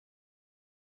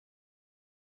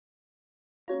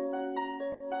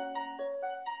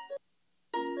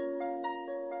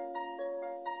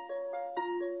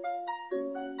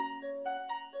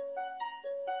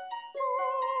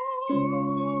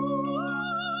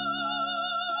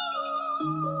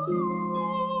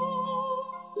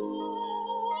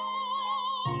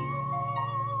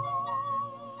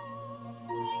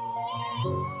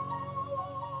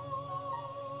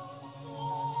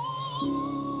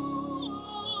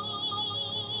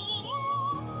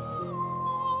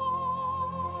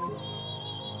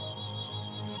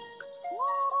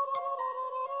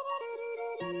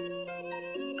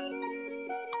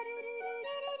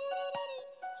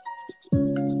I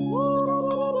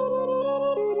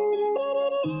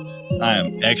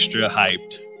am extra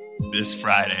hyped this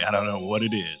Friday. I don't know what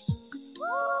it is.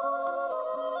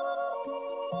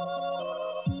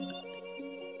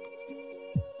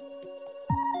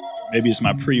 Maybe it's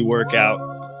my pre-workout.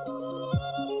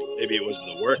 Maybe it was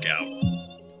the workout.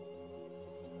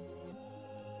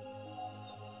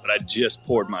 But I just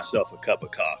poured myself a cup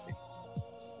of coffee.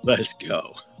 Let's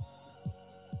go.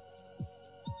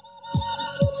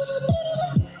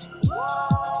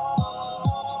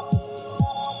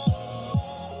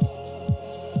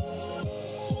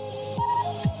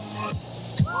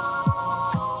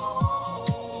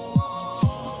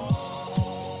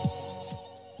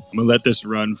 I'm going to let this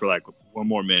run for like one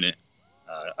more minute.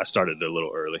 I started a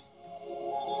little early.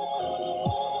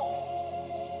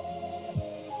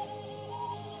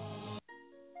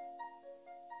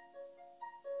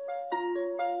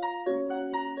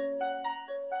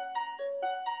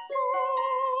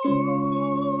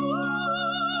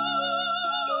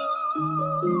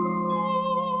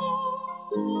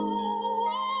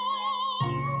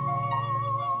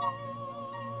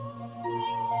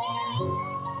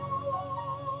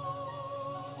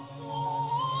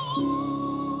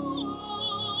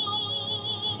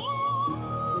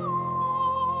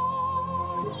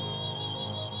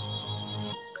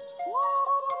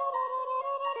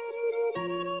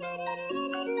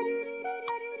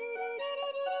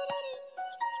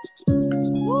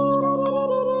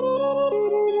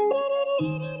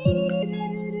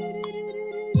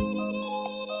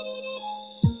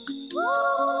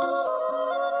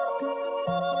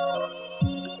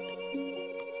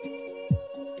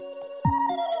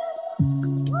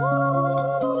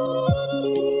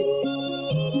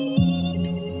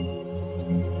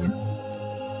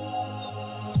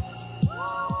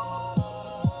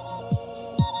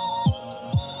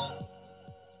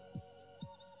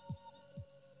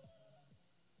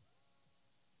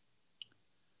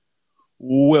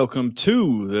 Welcome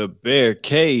to the Bear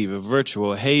Cave, a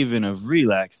virtual haven of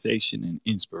relaxation and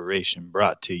inspiration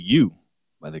brought to you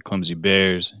by the Clumsy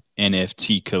Bears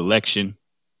NFT collection.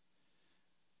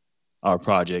 Our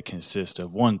project consists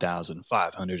of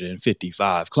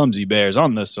 1,555 Clumsy Bears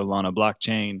on the Solana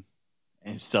blockchain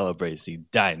and celebrates the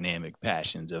dynamic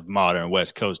passions of modern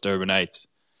West Coast urbanites.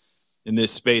 In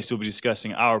this space, we'll be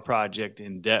discussing our project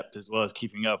in depth, as well as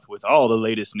keeping up with all the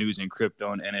latest news in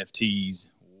crypto and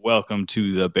NFTs. Welcome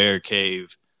to the Bear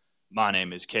Cave. My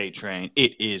name is K-Train.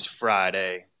 It is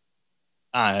Friday.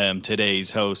 I am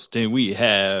today's host, and we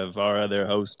have our other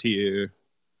host here,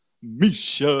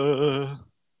 Misha.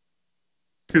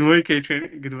 Good morning,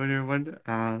 K-Train. Good morning, everyone.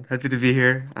 Happy to be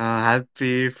here.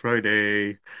 Happy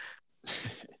Friday.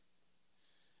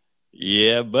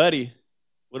 Yeah, buddy.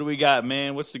 What do we got,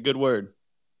 man? What's the good word?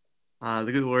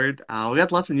 The good word. We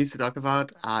got lots of news to talk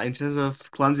about. In terms of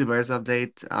Clumsy Bears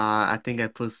update, I think I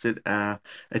posted a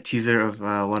teaser of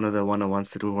one of the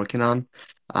one-on-ones that we're working on.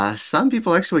 Some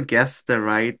people actually guessed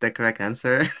the correct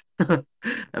answer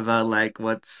about like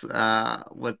what's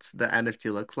the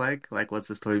NFT looks like what's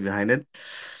the story behind it.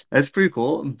 That's pretty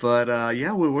cool. But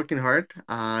yeah, we're working hard.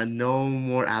 No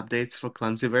more updates for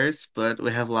Clumsy Bears, but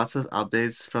we have lots of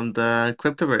updates from the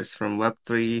cryptoverse, from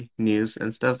Web3 news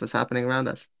and stuff that's happening around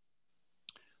us.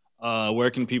 Where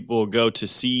can people go to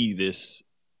see this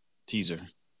teaser?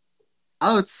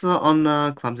 Oh, it's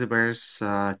on Clumsy Bear's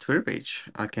Twitter page.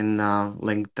 I can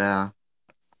link the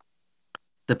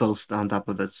post on top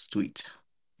of the tweet.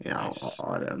 Yeah, Nice.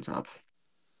 I'll add it on top.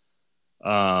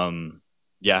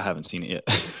 Yeah, I haven't seen it yet.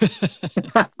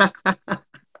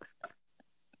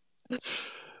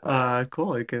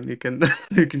 Cool. You can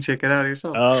you can check it out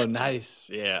yourself. Oh,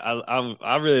 nice. Yeah,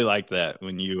 I really like that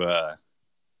when you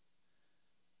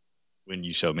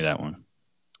showed me that one.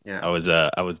 Yeah, I was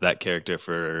that character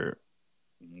for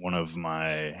one of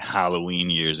my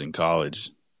Halloween years in college.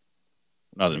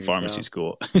 When I was in there you pharmacy go.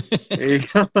 school. There you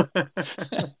go.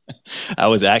 I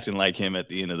was acting like him at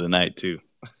the end of the night too.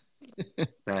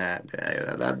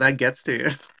 That gets to you.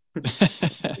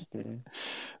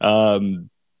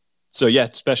 um, so yeah,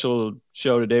 special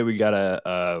show today. We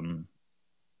got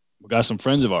some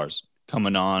friends of ours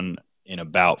coming on in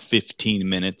about 15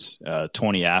 minutes,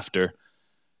 20 after.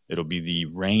 It'll be the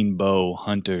Rainbow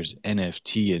Hunters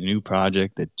NFT, a new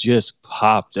project that just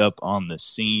popped up on the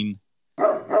scene.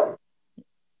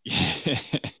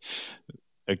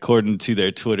 According to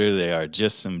their Twitter, they are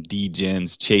just some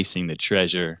degens chasing the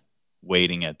treasure,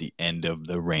 waiting at the end of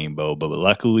the rainbow. But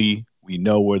luckily, we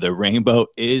know where the rainbow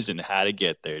is and how to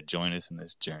get there. Join us in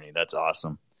this journey. That's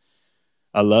awesome.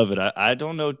 I love it. I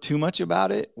don't know too much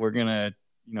about it. We're gonna,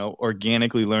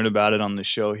 organically learn about it on the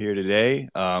show here today.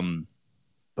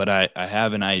 but I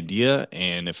have an idea,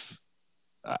 and if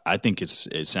I think it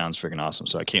sounds freaking awesome,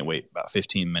 so I can't wait. About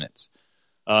 15 minutes.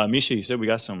 Misha, you said we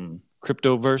got some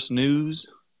cryptoverse news.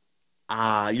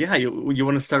 Yeah, you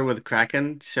want to start with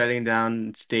Kraken shutting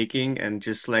down staking and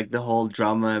just like the whole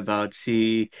drama about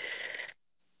SES.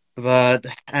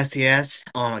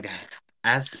 Oh my God,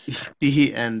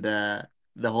 SEC and the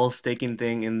whole staking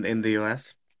thing in the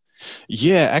US.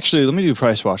 Yeah, actually, let me do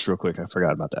price watch real quick. I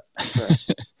forgot about Sure.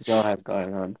 that. Go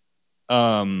ahead.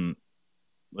 um,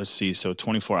 let's see. So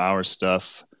 24-hour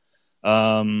stuff.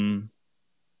 Um,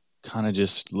 kind of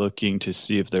just looking to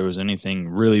see if there was anything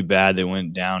really bad that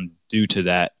went down due to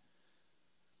that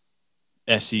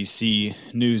SEC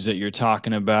news that you're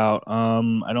talking about.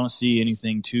 I don't see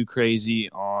anything too crazy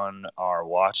on our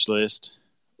watch list,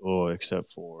 oh,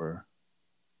 except for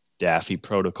Daffy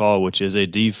Protocol, which is a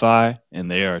DeFi, and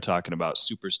they are talking about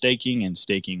super staking, and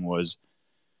staking was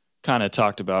kind of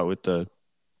talked about with the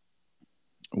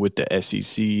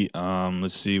SEC.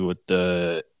 Let's see what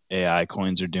the AI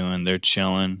coins are doing. They're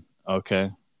chilling. Okay.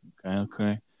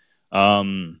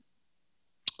 Um,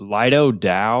 Lido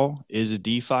DAO is a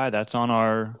DeFi that's on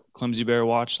our Clumsy Bear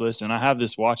watch list, and I have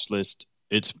this watch list.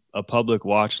 It's a public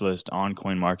watch list on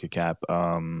CoinMarketCap.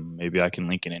 Maybe I can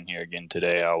link it in here again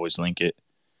today. I always link it,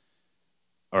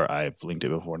 or I've linked it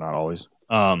before, not always.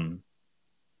 But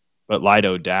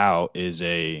Lido DAO is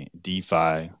a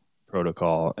DeFi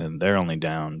protocol, and they're only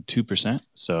down 2%,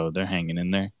 so they're hanging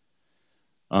in there.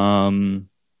 Um,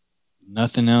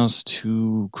 Nothing else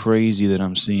too crazy that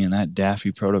I'm seeing. That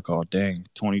Daffy protocol, dang,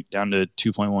 20 down to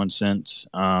 2.1 cents.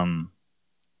 Might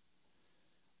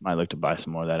look to buy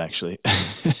some more of that actually.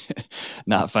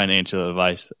 Not financial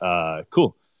advice.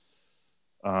 Cool.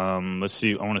 Let's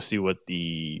see. I want to see what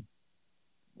the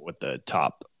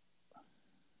top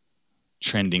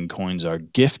trending coins are.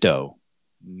 Gifto.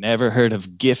 Never heard of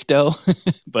Gifto,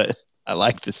 but I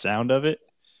like the sound of it.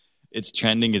 It's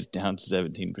trending. It's down to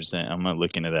 17%. I'm not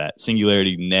looking at that.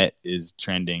 Singularity Net is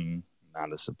trending.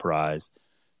 Not a surprise.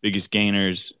 Biggest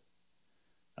gainers,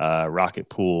 Rocket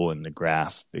Pool and the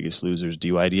Graph. Biggest losers,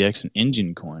 DYDX and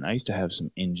Engine Coin. I used to have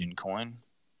some Engine Coin.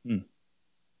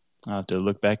 I'll have to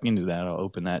look back into that. I'll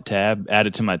open that tab. Add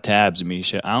it to my tabs,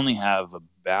 Misha. I only have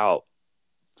about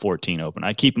 14 open.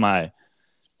 I keep my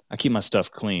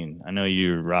stuff clean. I know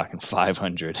you're rocking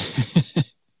 500.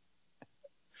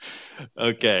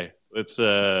 Okay, let's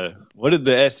what did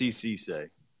the SEC say?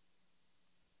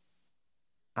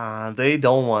 They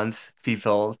don't want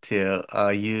people to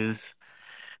use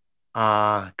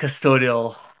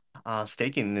custodial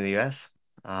staking in the US.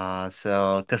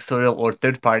 So custodial or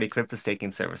third-party crypto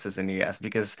staking services in the US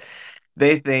because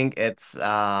they think it's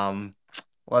let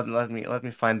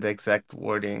me find the exact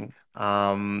wording.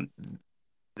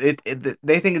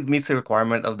 They think it meets the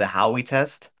requirement of the Howey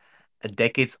test, a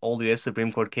decades-old U.S.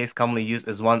 Supreme Court case commonly used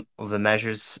as one of the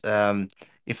measures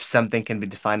if something can be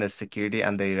defined as security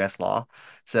under U.S. law.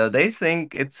 So they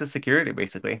think it's a security,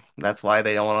 basically. That's why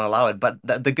they don't want to allow it. But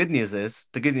the good news is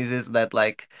that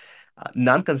like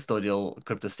non-custodial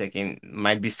crypto staking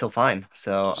might be still fine.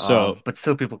 So, So, but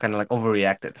still people kind of like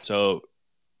overreacted. so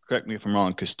correct me if I'm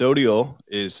wrong. Custodial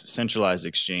is centralized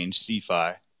exchange,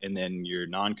 CeFi, and then your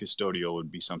non-custodial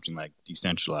would be something like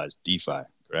decentralized DeFi,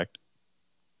 correct?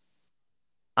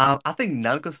 I think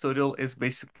non-custodial is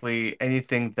basically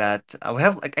anything that we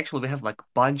have like a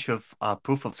bunch of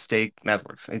proof of stake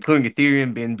networks, including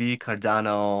Ethereum, BNB,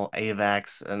 Cardano,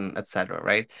 AVAX, and etc.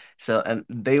 Right? So and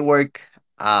they work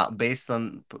based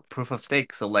on proof of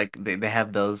stake. So like they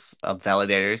have those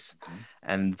validators, Mhm.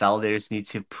 and validators need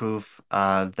to prove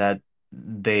that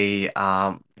they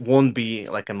won't be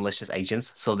like a malicious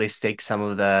agents. So they stake some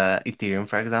of the Ethereum,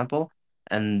 for example,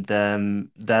 and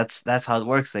that's how it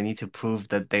works. They need to prove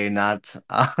that they're not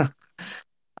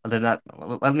they're not.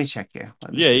 Let me check here.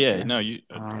 Let me Yeah, check yeah. here. No, I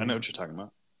know Um, what you're talking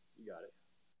about. You got it.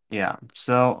 yeah.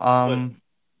 So But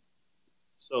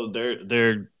so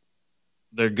they're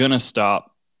gonna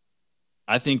stop.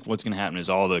 I think what's gonna happen is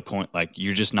all the coin like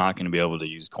you're just not gonna be able to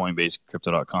use Coinbase,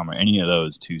 Crypto.com, or any of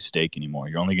those to stake anymore.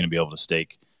 You're only gonna be able to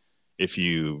stake if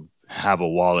you have a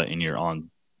wallet and you're on,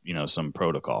 some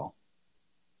protocol.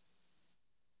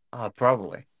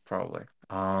 probably.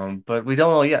 But we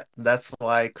don't know yet. That's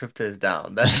why crypto is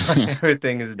down. That's why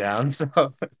everything is down.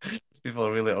 So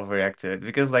people really overreact to it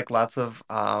because like lots of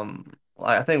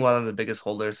I think one of the biggest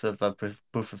holders of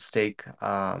proof of stake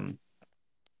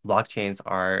blockchains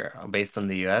are based on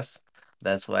the US.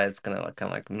 That's why it's gonna like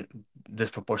kind of like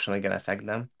disproportionately gonna affect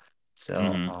them. So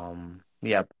Hmm.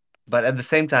 yeah. But at the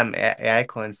same time, AI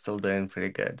coin's still doing pretty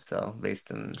good. So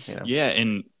based on, Yeah,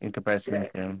 and in comparison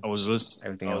to I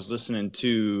everything was else. listening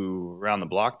to around the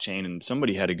blockchain, and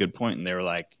somebody had a good point, and they were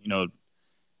like,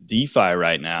 DeFi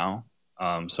right now,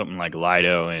 something like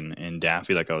Lido and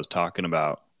Daffy, like I was talking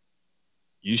about,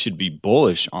 you should be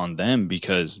bullish on them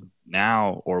because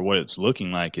now, or what it's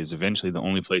looking like, is eventually the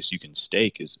only place you can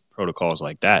stake is protocols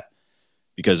like that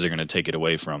because they're going to take it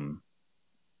away from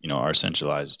our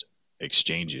centralized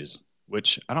exchanges,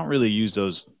 which I don't really use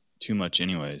those too much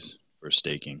anyways for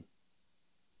staking.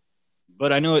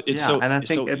 But I know it's Yeah, so and I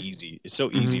it's think so it. easy. It's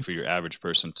so easy Mhm. for your average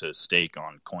person to stake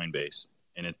on Coinbase,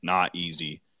 and it's not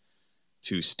easy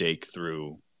to stake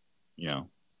through, you know,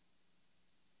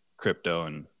 crypto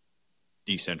and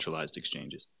decentralized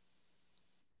exchanges.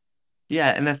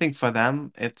 Yeah, and I think for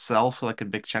them, it's also like a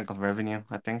big chunk of revenue.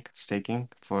 I think staking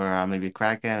for maybe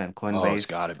Kraken and Oh, it's Coinbase.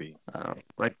 got to be.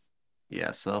 Like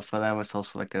yeah, so for them, it's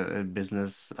also like a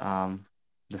business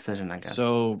decision, I guess.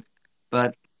 So,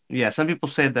 But yeah, some people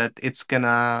say that it's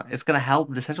gonna help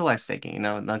decentralize staking,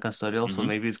 non-custodial. So mhm,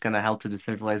 maybe it's gonna help to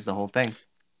decentralize the whole thing.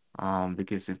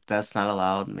 Because if that's not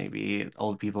allowed, maybe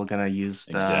old people gonna use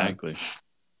the exactly.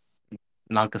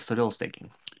 non-custodial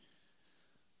staking.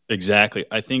 Exactly.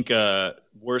 I think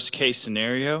worst case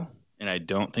scenario, and I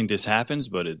don't think this happens,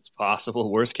 but it's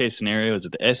possible. Worst case scenario is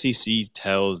that the SEC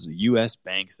tells U.S.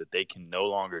 banks that they can no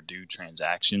longer do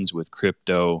transactions with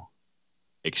crypto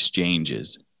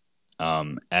exchanges,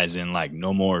 as in like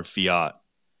no more fiat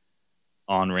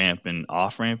on ramp and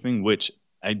off ramping, which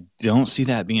I don't see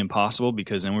that being possible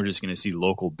because then we're just going to see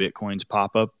local Bitcoins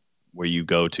pop up where you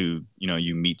go to,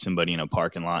 you meet somebody in a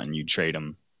parking lot and you trade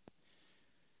them,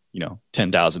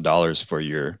 $10,000 for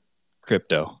your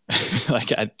crypto.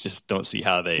 Like I just don't see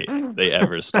how they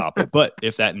ever stop it. But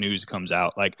if that news comes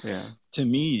out, like Yeah. to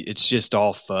me, it's just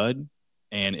all FUD,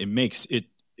 and it makes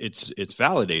it's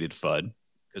validated FUD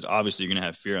because obviously you're going to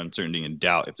have fear, uncertainty, and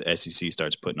doubt if the SEC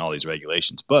starts putting all these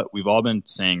regulations. But we've all been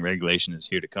saying regulation is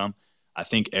here to come. I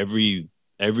think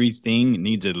everything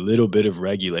needs a little bit of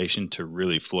regulation to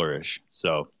really flourish.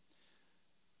 So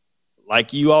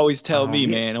like you always tell me,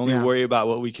 Yeah. man, only Yeah. worry about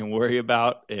what we can worry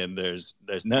about, and there's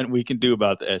nothing we can do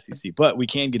about the SEC, but we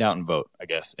can get out and vote, I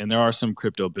guess. And there are some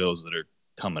crypto bills that are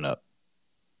coming up.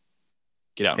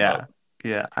 Get out and vote.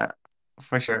 Yeah. Yeah.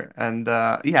 For sure. And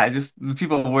yeah, just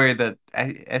people worry that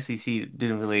SEC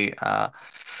didn't really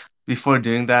before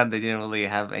doing that, they didn't really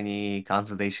have any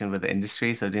consultation with the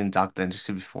industry, so they didn't talk to the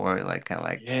industry before, like kind of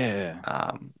like Yeah,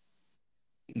 um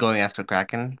going after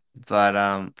Kraken. But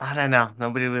I don't know.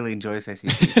 Nobody really enjoys SEC,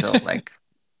 so like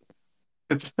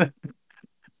it's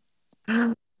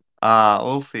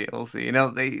we'll see, we'll see.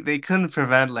 They couldn't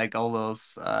prevent like all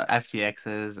those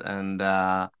FTXs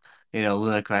and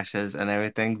Luna crashes and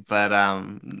everything, but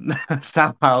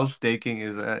somehow staking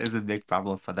is a big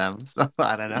problem for them. So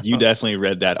I don't you know. definitely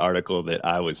read that article that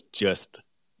I was just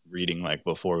reading like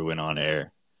before we went on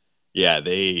air. Yeah,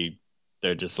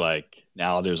 they're just like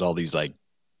now there's all these like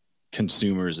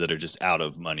consumers that are just out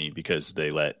of money because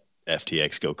they let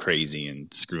FTX go crazy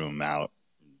and screw them out.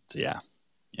 So yeah,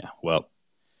 yeah. Well,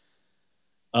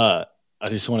 I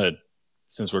just want to,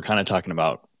 since we're kind of talking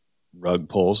about rug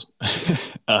pulls,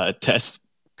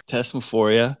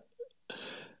 Tesmaphoria,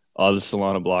 all the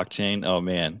Solana blockchain. Oh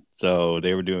man, so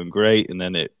they were doing great, and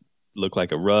then it looked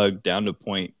like a rug down to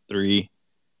point 0.3.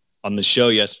 On the show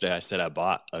yesterday, I said I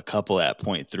bought a couple at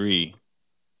point 0.3,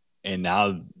 and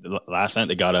now last night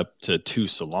they got up to 2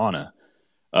 Solana.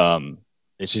 Um,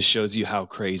 it just shows you how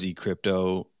crazy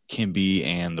crypto can be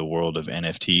and the world of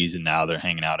NFTs, and now they're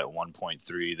hanging out at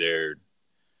 1.3.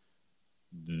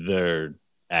 Their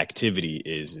activity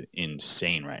is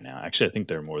insane right now. Actually, I think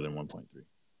they're more than 1.3.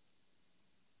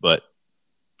 But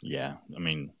yeah, I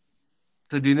mean,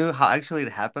 So do you know how actually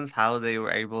it happens? How they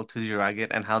were able to drag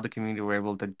it, and how the community were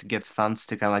able to get funds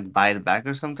to kind of like buy it back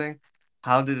or something?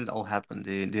 How did it all happen?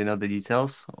 Do you know the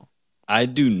details? I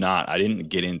do not. I didn't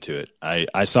get into it.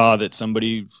 I saw that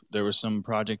there was some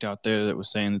project out there that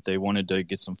was saying that they wanted to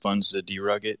get some funds to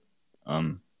derug it.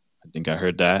 I think I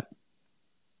heard that,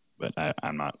 but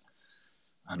I'm not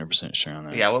 100% sure on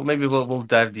that. Yeah, well, maybe we'll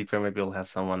dive deeper. Maybe we'll have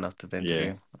someone after the Yeah,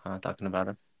 interview talking about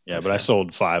it yeah. for But I sure.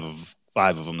 sold five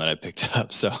of them that I picked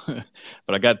up. So,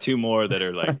 but I got two more that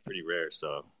are like pretty rare.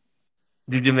 So,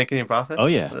 Did you make any oh profits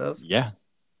yeah, with those? yeah,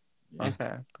 yeah.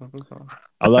 Okay, cool, cool, cool.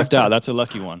 I lucked out. That's a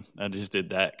lucky one. I just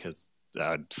did that because,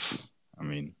 I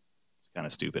mean, it's kind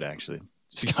of stupid actually.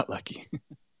 Just got lucky.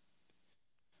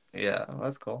 Yeah,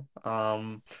 that's cool.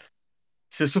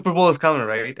 So Super Bowl is coming,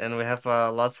 right? And we have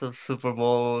lots of Super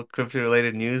Bowl crypto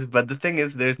related news. But the thing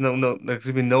is, there's gonna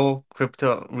be no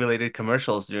crypto related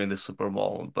commercials during the Super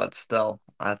Bowl. But still,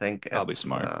 I think Probably it's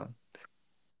smart.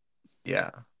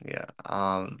 yeah, yeah.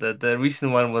 The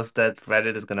recent one was that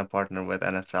Reddit is gonna partner with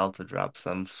NFL to drop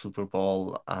some Super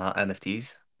Bowl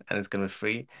NFTs, and it's gonna be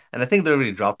free. And I think they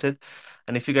already dropped it.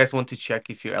 And if you guys want to check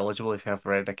if you're eligible, if you have a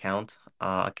Reddit account,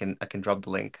 I can drop the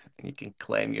link, and you can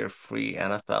claim your free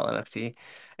NFL NFT.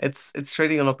 It's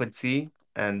trading on OpenSea,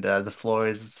 and the floor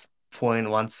is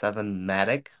 0.17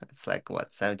 Matic. It's like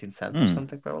what, 17 cents or Hmm.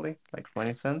 something, probably like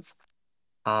 20 cents.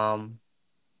 Um.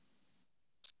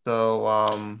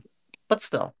 So, but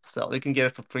still, you can get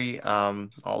it for free.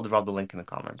 I'll drop the link in the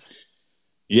comments.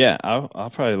 Yeah, I'll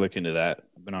probably look into that.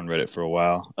 I've been on Reddit for a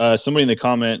while. Somebody in the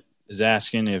comment is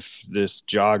asking if this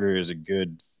jogger is a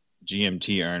good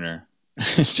GMT earner.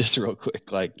 Just real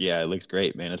quick, like, yeah, it looks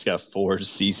great, man. It's got 4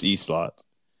 CC slots,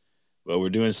 but we're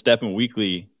doing Stepping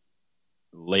Weekly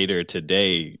later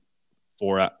today,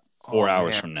 4 hours Oh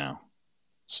man, from now.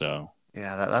 So,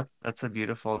 yeah, that's a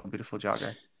beautiful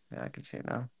jogger. Yeah, I can see it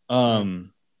now. Mm,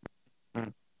 um,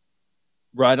 mm.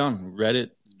 right on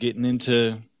Reddit, getting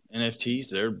into NFTs.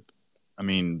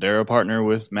 They're a partner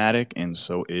with Matic, and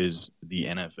so is the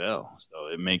NFL. So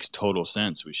it makes total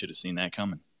sense. We should have seen that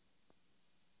coming.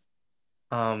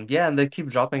 Yeah, and they keep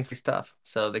dropping free stuff.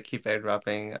 So they keep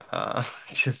airdropping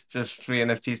just free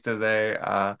NFTs to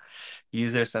their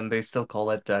users, and they still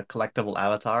call it collectible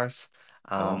avatars.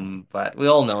 Oh, But we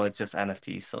all know it's just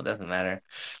NFTs, so it doesn't matter.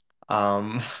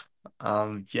 Um,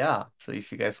 yeah. So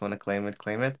if you guys want to claim it,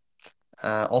 claim it.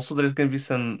 Also, there's gonna be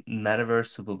some Metaverse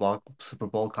Super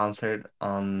Bowl concert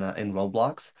on in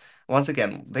Roblox. Once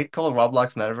again, they call it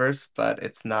Roblox Metaverse, but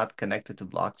it's not connected to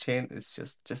blockchain. It's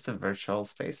just a virtual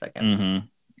space, I guess. mm-hmm.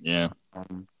 Yeah.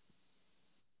 Um,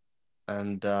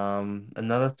 and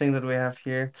another thing that we have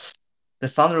here, the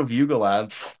founder of Yuga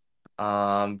Labs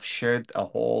shared a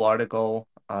whole article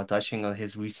touching on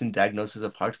his recent diagnosis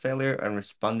of heart failure and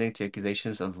responding to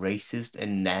accusations of racist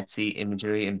and Nazi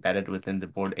imagery embedded within the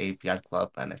Bored Ape Yacht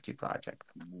Club NFT project.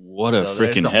 What a So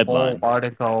there's freaking a whole headline.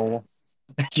 article.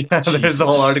 Yeah, there's a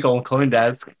whole Jesus. article on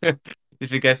CoinDesk.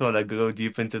 If you guys want to go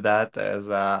deep into that, there's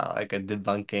like a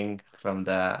debunking from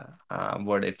the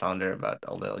Bored Ape founder about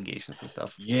all the allegations and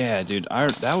stuff. Yeah, dude.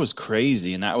 That was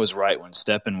crazy. And that was right when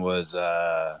Steppen was,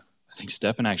 I think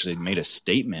Steppen actually made a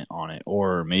statement on it,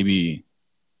 or maybe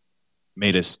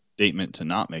made a statement to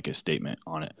not make a statement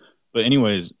on it. But,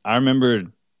 anyways, I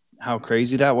remembered how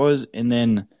crazy that was. And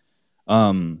then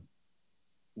um,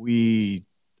 we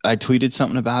I tweeted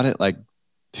something about it like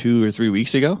 2 or 3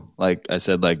 weeks ago. Like I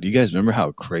said, like, do you guys remember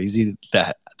how crazy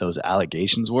that those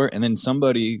allegations were? And then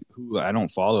somebody who I don't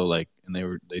follow, like, and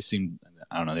they seemed,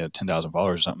 I don't know, they had 10,000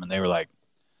 followers or something, and they were like,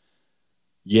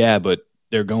 yeah, but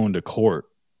they're going to court.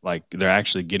 Like they're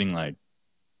actually getting like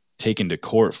taken to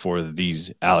court for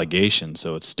these allegations,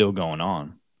 so it's still going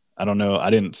on. I don't know. I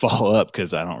didn't follow up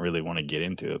because I don't really want to get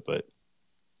into it, but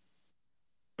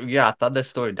Yeah, I thought that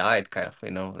story died kind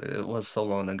of, it was so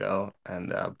long ago.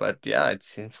 And but yeah, it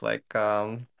seems like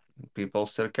people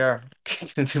still care.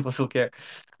 People still care.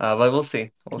 But we'll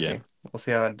see. We'll yeah, see. We'll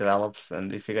see how it develops.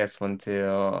 And if you guys want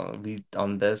to read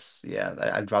on this, yeah,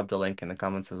 I dropped the link in the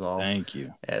comments as well. thank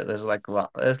you. Yeah,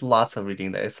 there's lots of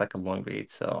reading there. It's like a long read.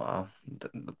 So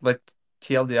but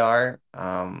TLDR,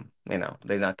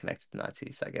 they're not connected to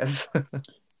Nazis, I guess.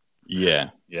 Yeah,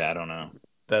 yeah, I don't know.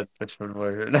 That's the short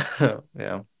version.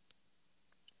 Yeah.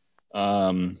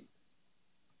 Um,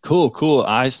 cool, cool.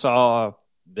 I saw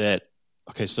that.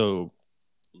 Okay, so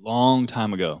long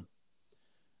time ago,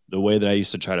 the way that I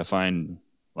used to try to find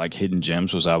like hidden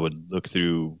gems was I would look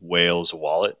through whales'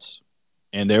 wallets,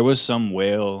 and there was some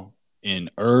whale in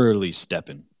early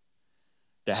Steppen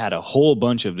that had a whole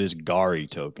bunch of this Gari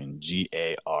token,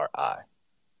 Gari.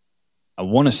 I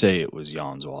want to say it was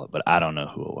Jan's wallet, but I don't know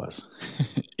who it was.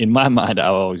 In my mind, I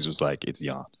always was like, it's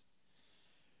Jan's.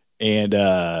 And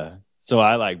so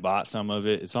I like bought some of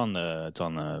it. It's on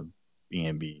the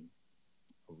BNB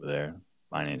over there.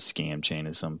 Finance scam chain,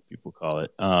 as some people call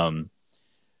it. And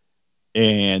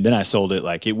then I sold it.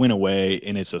 Like it went away,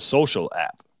 and it's a social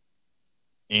app.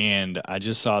 And I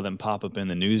just saw them pop up in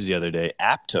the news the other day.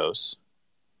 Aptos,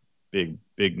 big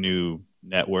new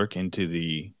network into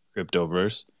the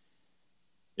cryptoverse,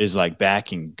 is like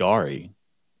backing Gari,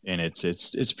 and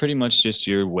it's pretty much just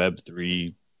your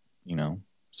Web3, you know,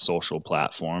 social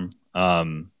platform.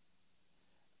 I'm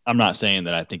not saying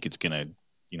that I think it's gonna,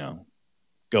 you know,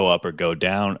 go up or go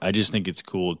down. I just think it's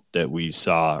cool that we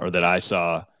saw, or that I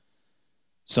saw,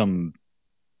 some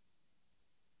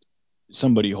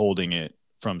somebody holding it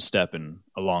from stepping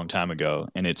a long time ago,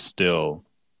 and it's still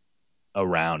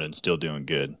around and still doing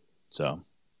good. So,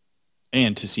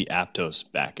 and to see Aptos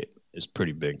back it is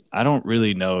pretty big. I don't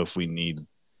really know if we need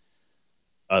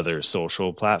other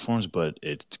social platforms, but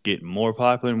it's getting more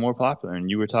popular and more popular. And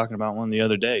you were talking about one the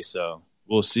other day, so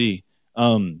we'll see.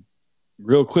 Um,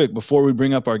 Real quick before we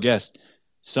bring up our guest,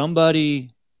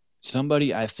 somebody,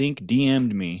 somebody I think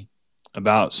DM'd me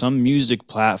about some music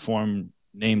platform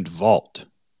named Vault.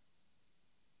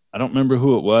 I don't remember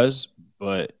who it was,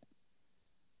 but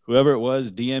whoever it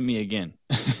was, DM me again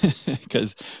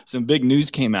because some big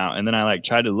news came out, and then I like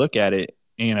tried to look at it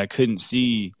and I couldn't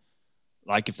see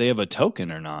like if they have a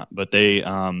token or not. But they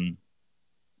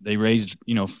raised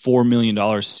 $4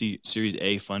 million Series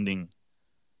A funding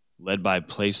led by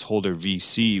Placeholder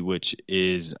VC, which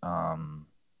is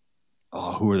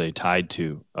who are they tied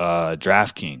to?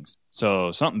 DraftKings.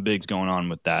 So something big's going on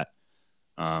with that.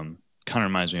 Kind of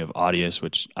reminds me of Audius,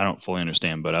 which I don't fully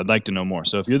understand, but I'd like to know more.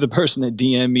 So if you're the person that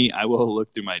DM me, I will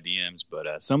look through my DMs.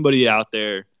 But somebody out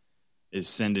there is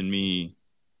sending me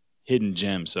hidden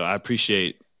gems, so I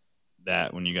appreciate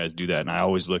that when you guys do that. And I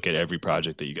always look at every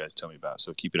project that you guys tell me about.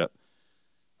 So keep it up.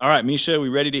 All right, Misha, we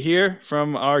ready to hear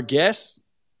from our guests?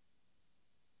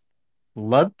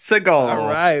 Let's All go.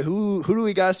 right, who do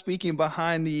we got speaking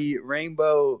behind the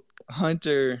Rainbow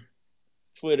Hunter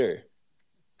Twitter?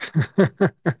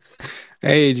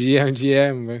 Hey,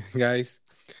 GM, guys.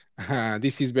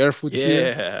 This is Barefoot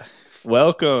here. Yeah,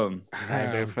 welcome. Hi,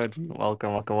 Um, Barefoot.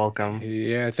 Welcome, welcome, welcome.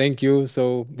 yeah, thank you.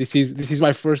 So this is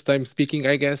my first time speaking,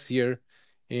 I guess, here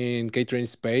in Catering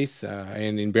Space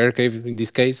and in Bear Cave in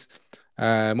this case.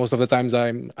 Most of the times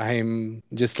I'm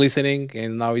just listening,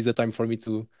 and now is the time for me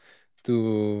to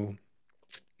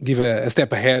give a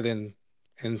step ahead and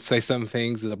say some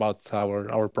things about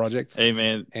our projects. Hey,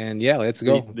 man, And yeah, let's the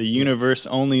go. the Yeah, universe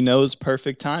only knows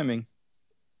perfect timing.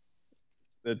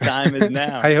 The time is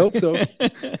now. I hope so.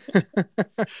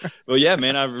 Well, yeah,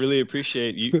 man, I really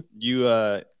appreciate you.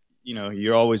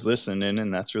 You're always listening,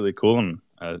 and that's really cool. And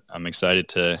I'm excited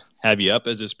to have you up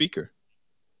as a speaker.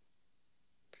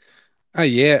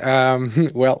 Yeah.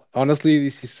 Well, honestly,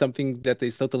 this is something that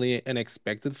is totally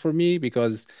unexpected for me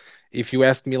because if you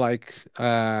asked me like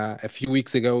a few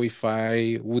weeks ago if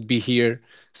I would be here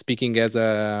speaking as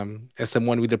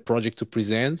someone with a project to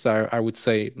present, I would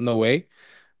say no way.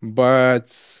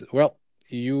 But well,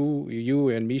 you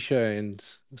and Misha and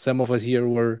some of us here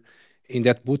were in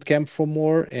that boot camp for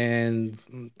more, and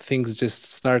things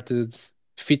just started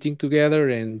fitting together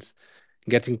and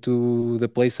getting to the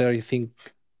place I think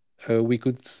we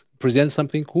could present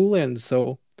something cool. And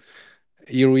so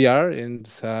here we are, and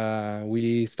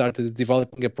we started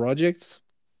developing a project.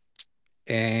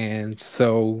 And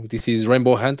so this is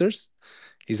Rainbow Hunters,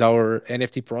 is our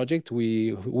NFT project.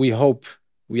 We hope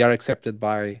we are accepted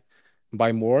by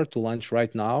more to launch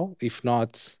right now. If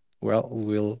not, well,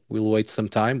 we'll wait some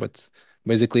time. But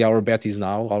basically, our bet is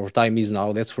now. Our time is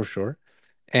now. That's for sure.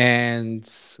 And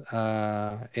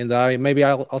I maybe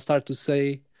I'll start to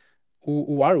say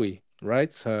who are we,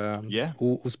 right? Yeah,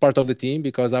 Who's part of the team?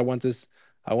 Because I want this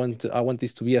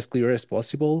to be as clear as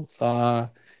possible.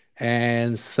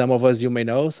 And some of us you may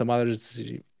know, some others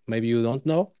maybe you don't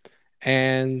know.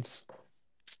 And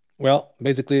well,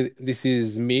 basically, this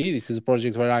is me. This is a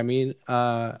project where I'm in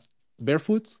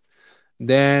barefoot.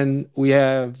 Then we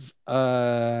have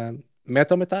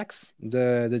Metamatax,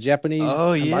 the oh Japanese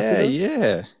yeah, ambassador.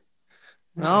 yeah.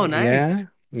 Oh, nice.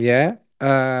 Yeah,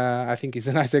 yeah. I think it's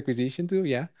a nice acquisition too.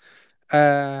 Yeah.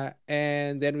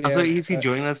 And then we Also, have is he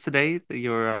joining us today?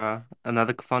 You're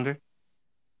another co-founder?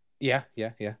 yeah,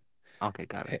 yeah, yeah. Okay,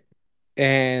 got it. A-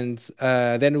 And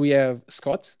then we have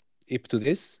Scott, hip to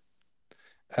this.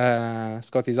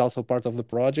 Scott is also part of the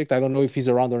project. I don't know if he's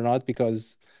around or not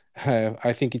because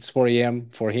I think it's 4 a.m.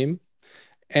 for him.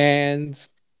 And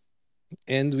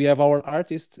we have our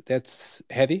artist, that's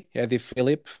Hedy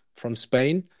Philip from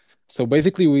Spain. So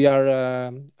basically, we are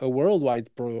a worldwide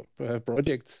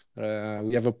project.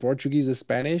 We have a Portuguese, a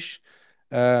Spanish,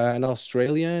 an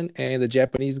Australian, and a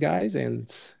Japanese guys,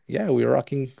 and yeah, we're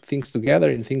rocking things together,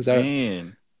 and things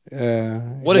Man,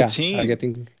 what a yeah, are team.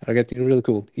 getting really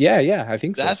cool. Yeah, yeah, I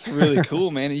think so. That's really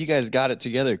cool, man. You guys got it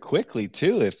together quickly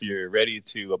too. If you're ready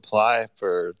to apply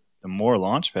for the more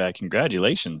Launchpad,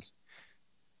 congratulations.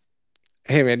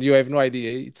 Hey man, you have no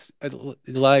idea. It's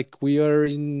like we are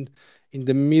in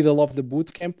the middle of the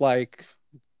boot camp, like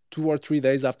 2 or 3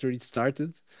 days after it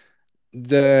started.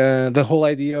 The whole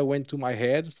idea went to my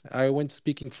head. I went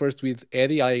speaking first with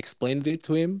Eddie. I explained it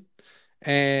to him,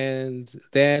 and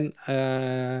then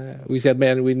we said,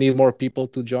 "Man, we need more people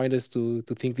to join us to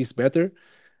think this better."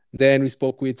 Then we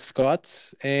spoke with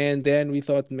Scott, and then we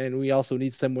thought, man, we also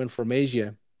need someone from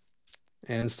Asia.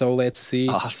 And so let's see,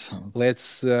 Awesome.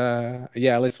 let's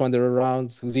wander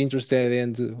around. Who's interested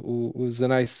and who's a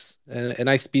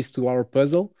nice piece to our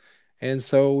puzzle. And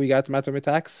so we got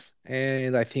Mathematics,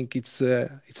 and I think it's a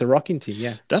rocking team.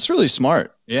 Yeah. That's really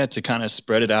smart. Yeah, to kind of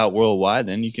spread it out worldwide.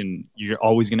 Then you're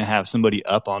always going to have somebody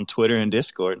up on Twitter and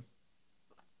Discord.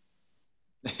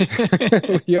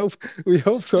 we hope we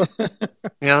hope so.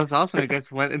 Yeah, that's awesome. You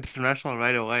guys went international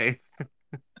right away.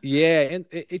 Yeah, and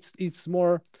it's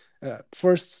more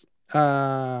first.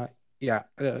 Yeah,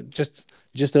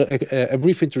 just a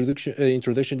brief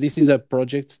introduction. This is a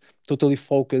project totally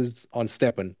focused on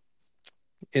Stepan,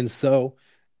 and so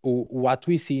what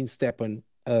we see in Stepan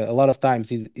a lot of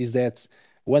times is that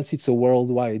once it's a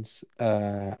worldwide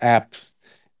app,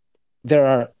 there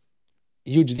are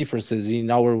huge differences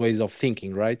in our ways of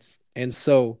thinking, right? And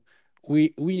so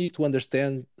we need to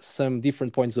understand some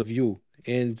different points of view.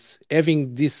 And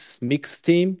having this mixed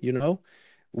team,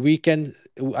 we can.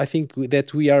 I think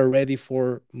that we are ready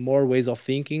for more ways of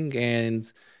thinking,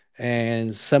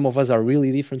 and some of us are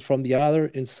really different from the other.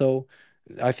 And so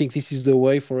I think this is the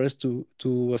way for us to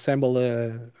assemble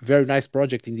a very nice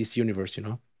project in this universe.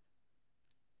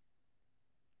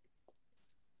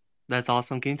 That's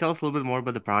awesome. Can you tell us a little bit more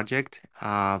about the project?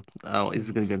 Is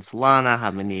it going to be in Solana?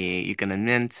 How many you gonna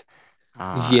mint?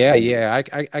 Yeah, And yeah.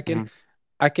 I can mhm.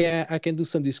 I can do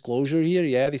some disclosure here.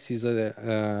 Yeah, this is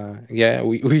a yeah,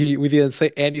 we didn't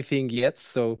say anything yet,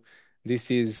 so this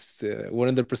is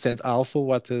 100% alpha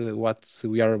what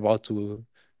we are about to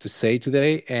say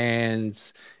today, and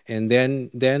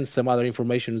then some other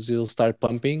information will start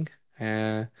pumping.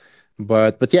 Uh,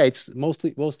 but yeah, it's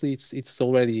mostly it's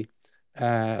already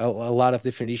a lot of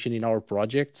definition in our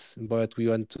projects, but we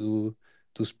want to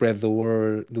spread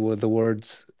the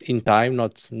words in time,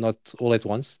 not all at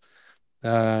once.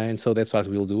 And so that's what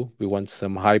we'll do. We want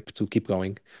some hype to keep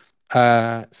going.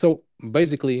 So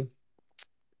basically,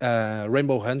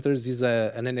 Rainbow Hunters is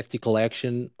an NFT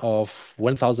collection of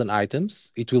 1,000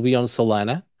 items. It will be on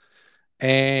Solana,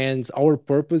 and our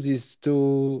purpose is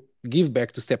to give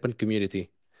back to Stepan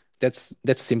community. That's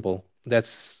simple.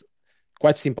 That's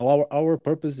quite simple. Our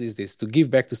purpose is this: to give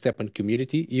back to Stepan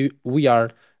community. We are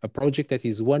a project that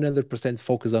is 100%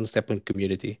 focused on Stepan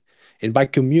community, and by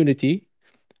community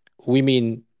we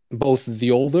mean both the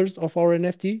holders of our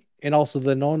NFT and also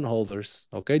the non-holders.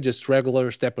 Okay, just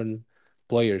regular Stepan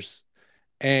players.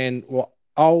 And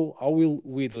how will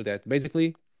we do that?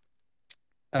 Basically,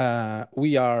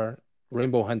 we are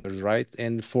rainbow hunters, right?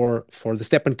 And for the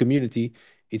Stepan community,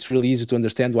 it's really easy to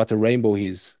understand what a rainbow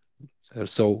is.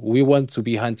 So we want to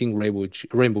be hunting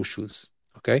rainbow shoes.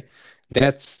 Okay,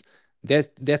 that's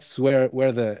that's where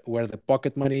the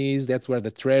pocket money is. That's where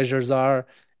the treasures are,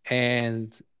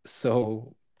 and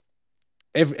so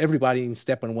everybody in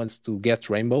Stepan wants to get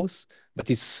rainbows,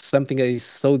 but it's something that is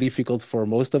so difficult for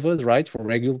most of us, right? For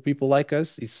regular people like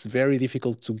us, it's very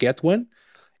difficult to get one.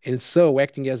 And so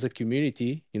acting as a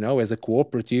community, as a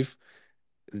cooperative,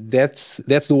 that's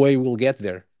the way we'll get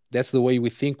there. That's the way we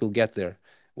think we'll get there.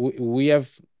 We have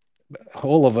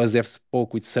all of us have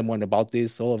spoke with someone about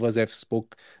this. All of us have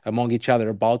spoke among each other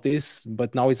about this.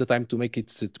 But now is the time to make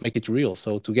it real.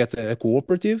 So to get a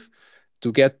cooperative,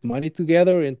 to get money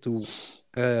together, and to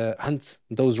hunt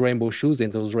those rainbow shoes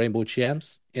and those rainbow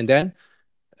gems, and then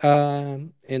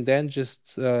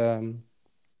just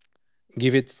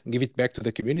give it back to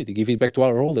the community, give it back to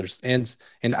our holders. And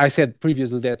I said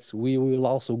previously that we will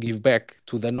also give back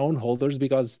to the non-holders,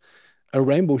 because a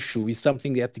rainbow shoe is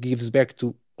something that gives back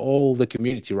to all the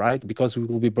community, right? Because we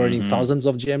will be burning Mm-hmm. thousands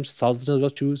of gems, thousands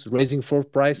of shoes, raising for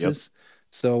Yep. prices.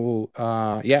 So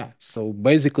yeah, so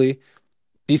basically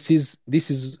this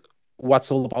is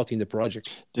what's all about in the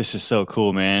project. This is so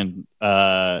cool, man.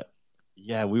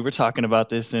 Yeah, we were talking about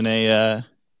this in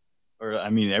or I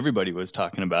mean, everybody was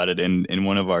talking about it in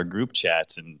one of our group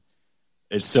chats, and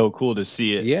it's so cool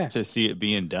Yeah. to see it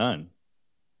being done.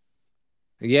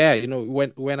 Yeah,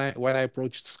 when I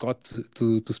approached Scott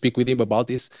to speak with him about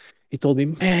this, he told me,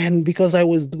 man, because I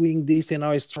was doing this and I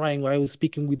was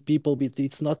speaking with people, but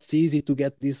it's not easy to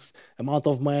get this amount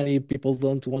of money. People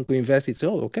don't want to invest it.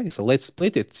 So okay, so let's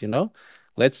split it.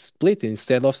 Let's split it.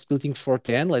 Instead of splitting for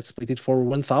 10, let's split it for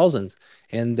 1,000.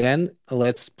 And then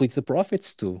let's split the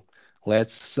profits too.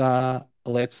 Let's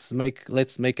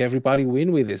make everybody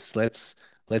win with this. Let's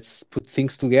put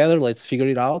things together, let's figure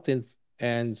it out, and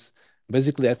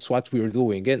basically that's what we're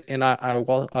doing. And I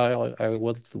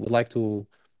would like to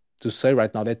say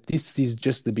right now that this is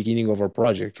just the beginning of our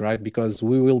project, right? Because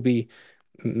we will be,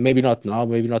 maybe not now,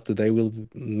 maybe not today,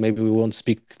 maybe we won't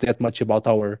speak that much about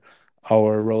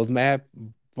our roadmap.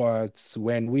 But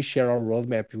when we share our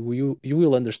roadmap, you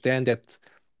will understand that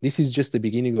this is just the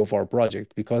beginning of our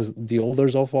project, because the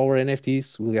holders of our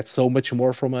NFTs will get so much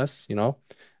more from us.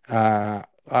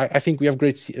 I think we have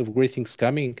great things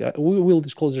coming. We will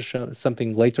disclose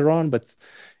something later on, but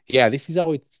yeah, this is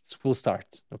how it will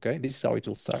start. Okay, this is how it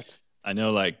will start. I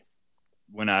know, like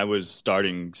when I was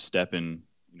starting stepping,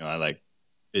 I like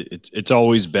it's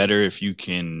always better if you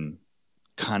can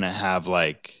kind of have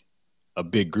like a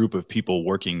big group of people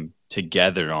working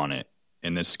together on it,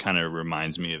 and this kind of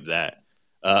reminds me of that.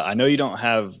 I know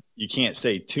you can't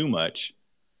say too much,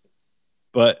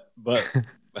 but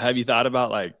have you thought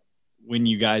about like when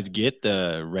you guys get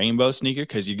the rainbow sneaker,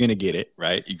 because you're gonna get it,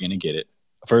 right? You're gonna get it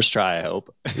first try, I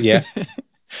hope. Yeah.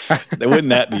 Wouldn't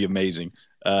that be amazing?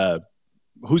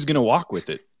 Who's gonna walk with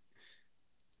it?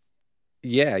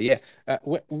 Yeah, yeah.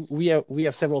 We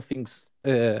have several things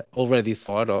already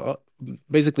thought. Or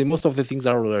basically, most of the things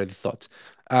are already thought.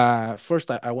 First,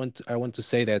 I want to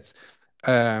say that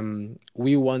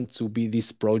we want to be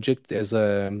this project as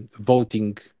a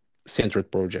voting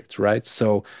centered project, right?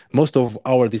 So most of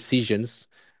our decisions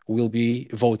will be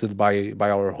voted by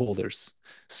our holders.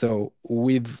 So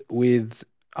with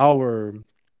our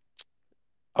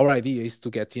our idea is to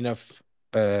get enough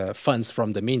funds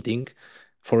from the minting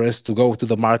for us to go to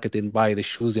the market and buy the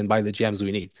shoes and buy the gems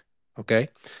we need. Okay.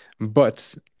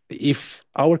 But if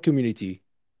our community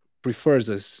prefers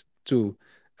us to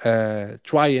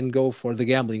try and go for the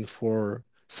gambling for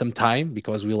some time,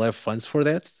 because we'll have funds for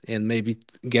that and maybe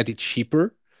get it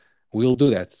cheaper, we'll do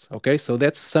that. Okay, so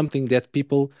that's something that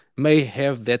people may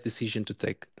have that decision to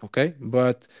take. Okay,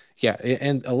 but yeah,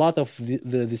 and a lot of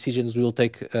the decisions we'll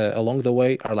take along the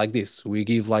way are like this. We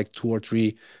give like two or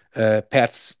three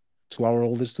paths to our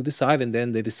holders to decide, and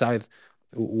then they decide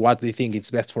what they think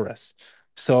is best for us.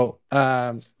 So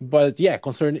but yeah,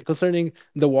 concerning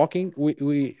the walking,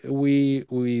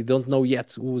 we don't know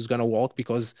yet who's gonna walk,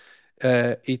 because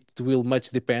it will much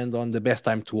depend on the best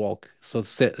time to walk. So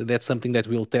that's something that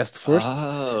we'll test first,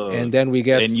 Oh, and then we and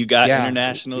get, you got yeah,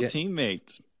 international yeah,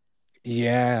 teammates.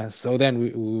 yeah. So then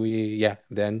we yeah,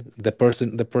 then the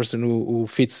person who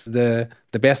fits the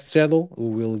best schedule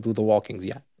will do the walkings.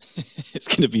 Yeah. It's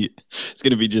gonna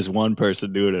be just one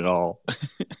person doing it all.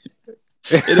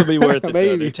 It'll be worth it though.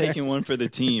 They're Maybe. taking one for the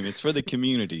team. It's for the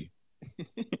community.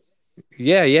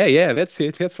 Yeah, yeah, yeah. That's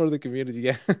it. That's for the community.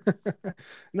 Yeah.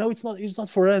 No, it's not. It's not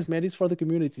for us, man. It's for the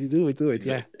community. Do it. Do it.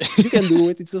 Yeah. You can do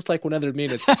it. It's just like 100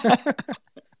 minutes.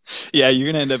 Yeah, you're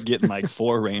gonna end up getting like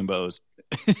four rainbows.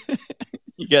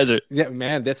 You guys are. Yeah,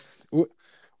 man.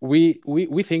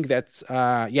 We think that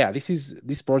yeah,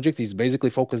 this project is basically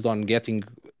focused on getting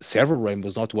several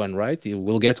rainbows, not one, right?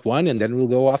 We'll get one, and then we'll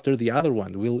go after the other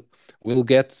one. We'll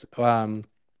get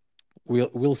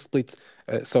we'll split.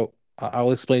 So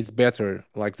I'll explain it better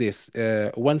like this.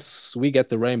 Once we get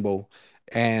the rainbow,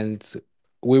 and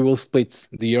we will split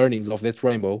the earnings of that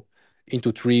rainbow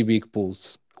into three big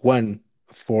pools. One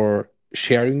for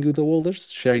sharing with the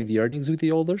holders, sharing the earnings with the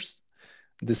holders.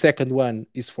 The second one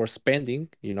is for spending,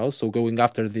 so going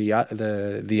after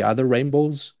the other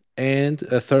rainbows, and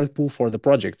a third pool for the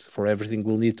project, for everything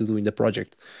we'll need to do in the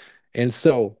project. And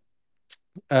so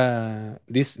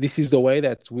this is the way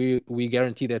that we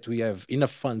guarantee that we have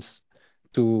enough funds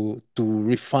to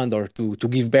refund, or to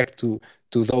give back to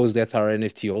those that are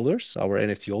NFT holders, our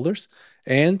NFT holders,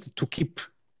 and to keep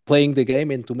playing the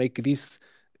game, and to make this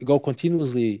go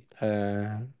continuously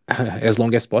as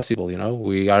long as possible.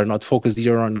 We are not focused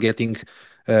here on getting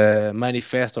money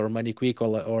fast or money quick,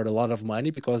 or a lot of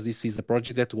money, because this is a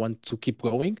project that we want to keep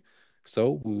going.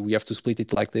 So we have to split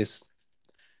it like this.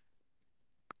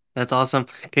 That's awesome.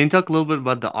 Can you talk a little bit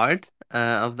about the art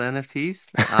of the NFTs?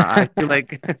 I feel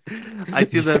like I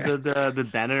see the, Yeah. the the the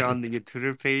banner on your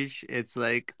Twitter page. It's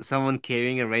like someone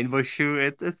carrying a rainbow shoe.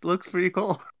 It looks pretty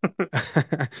cool.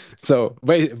 So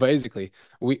basically,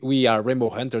 we are rainbow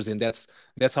hunters, and that's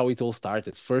how it all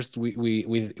started. First,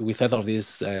 we thought of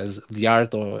this as the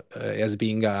art, or as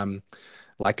being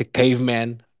like a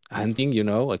caveman hunting,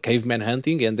 a caveman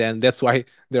hunting, and then that's why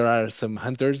there are some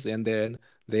hunters, and then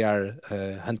they are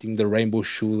hunting the rainbow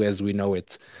shoe as we know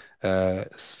it.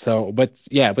 But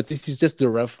yeah, but this is just the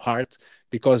rough part,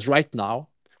 because right now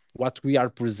what we are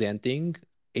presenting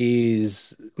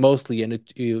is mostly an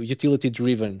utility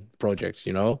driven project,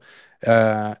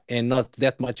 and not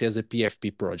that much as a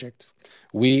PFP project.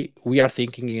 We are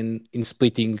thinking in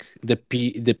splitting the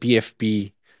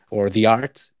PFP, or the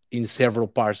art, in several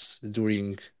parts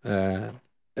during a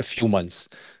few months.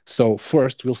 So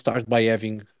first, we'll start by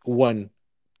having one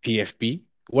PFP,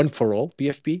 one for all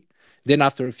PFP. Then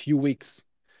after a few weeks,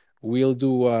 we'll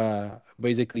do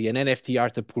basically an NFT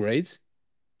art upgrade.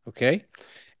 Okay,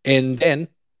 and then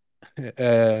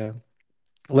uh,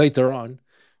 later on,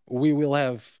 we will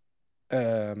have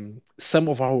some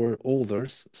of our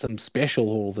holders, some special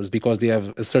holders, because they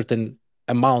have a certain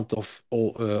amount of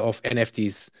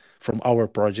NFTs from our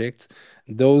project.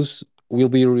 Those will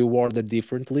be rewarded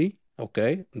differently.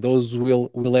 Okay, those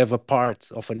will have a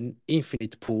part of an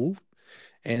infinite pool,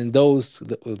 and those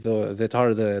that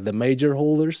are the major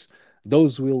holders,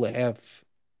 those will have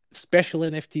special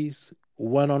NFTs,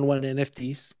 one-on-one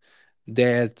NFTs.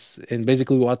 That, and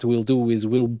basically what we'll do is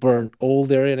we'll burn all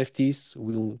their NFTs,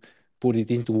 we'll put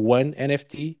it into one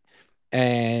NFT,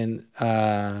 and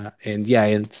yeah,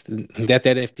 and that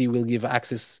NFT will give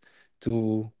access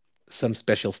to some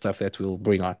special stuff that we'll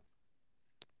bring on.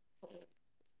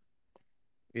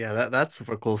 Yeah, that's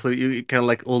super cool. So you kind of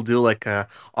like will do like a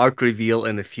art reveal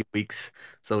in a few weeks.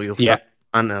 So you'll Yeah. start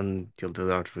on and you'll do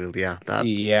the art reveal. Yeah, that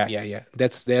Yeah.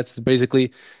 That's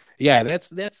basically, yeah.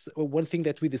 That's one thing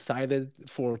that we decided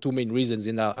for two main reasons,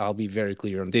 and I'll be very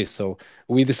clear on this. So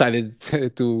we decided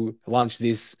to launch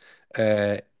this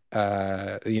uh,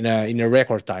 in a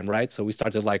record time, right? So we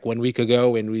started like 1 week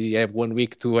ago, and we have 1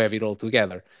 week to have it all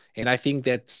together. And I think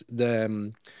that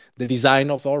the design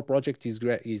of our project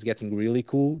is getting really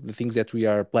cool. The things that we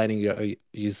are planning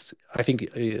is, I think,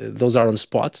 those are on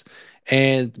spot,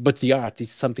 and but the art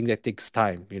is something that takes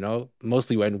time,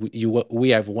 mostly when we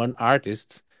have one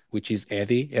artist, which is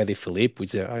Eddie Philippe,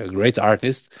 which is a great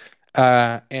artist,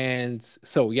 and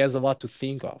so he has a lot to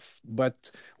think of,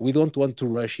 but we don't want to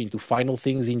rush into final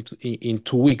things in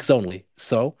 2 weeks only.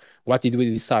 So what did we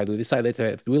decide? We decided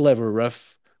that we'll have a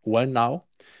rough one now,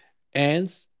 and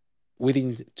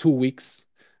within 2 weeks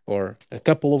or a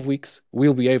couple of weeks,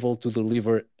 we'll be able to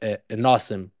deliver an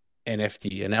awesome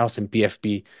NFT, an awesome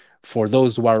PFP for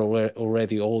those who are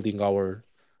already holding our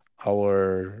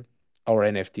our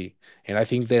NFT. And I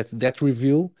think that that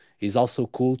reveal is also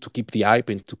cool to keep the hype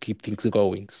and to keep things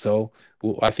going. So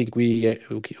I think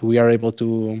we are able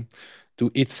to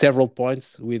hit several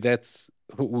points with that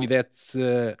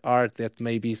art that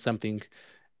may be something,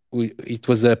 it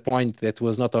was a point that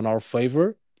was not on our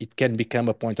favor. It can become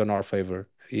a point on our favor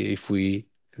if we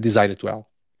design it well.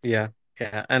 yeah,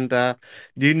 yeah. And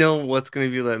do you know what's gonna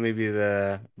be like maybe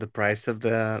the price of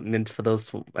the mint for those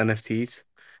NFTs?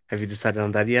 Have you decided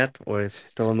on that yet, or it's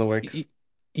still in the works? Y-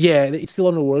 Yeah, it's still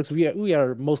on the works. We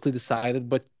are mostly decided,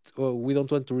 but we don't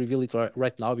want to reveal it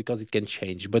right now because it can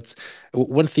change. But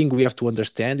one thing we have to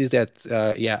understand is that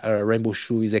yeah, a rainbow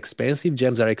shoe is expensive,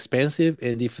 gems are expensive,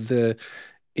 and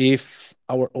if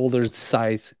our holders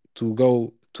decide to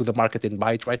go to the market and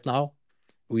buy it right now,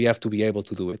 we have to be able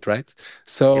to do it, right? Yeah,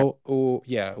 So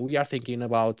yeah, we are thinking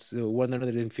about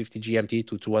 150 GMT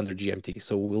to 200 GMT.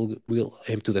 So we'll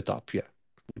aim to the top. Yeah.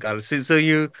 got it. So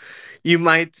you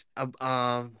might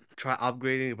try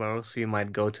upgrading, but also you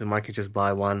might go to the market just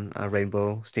buy one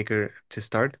rainbow sneaker to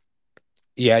start.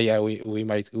 Yeah, we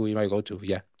might go to,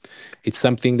 yeah. It's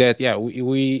something that, yeah,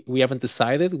 we haven't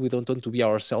decided. We don't want to be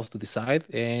ourselves to decide,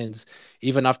 and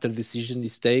even after the decision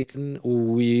is taken,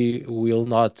 we will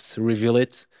not reveal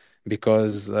it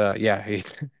because yeah,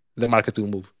 the market will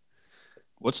move.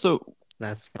 What's the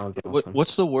That sounds awesome.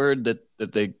 what's the word that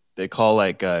they call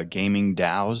like gaming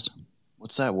DAOs?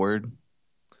 What's that word?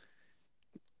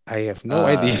 I have no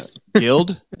idea.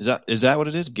 Guild? Is that what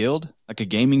it is? Guild? Like a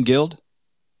gaming guild?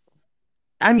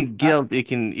 I mean, uh, guild. You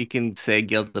can say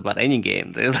guild about any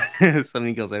game. There's so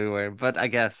many guilds everywhere. But I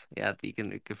guess yeah, you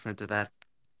can refer to that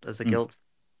as a Hmm. guild.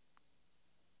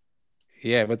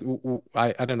 yeah, but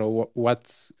I don't know what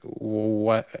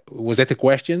was that a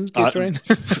question, Uh, Train?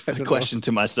 I a don't know. question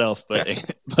to myself, but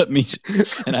but me,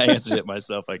 and I answered it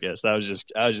myself. I guess I was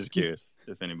just curious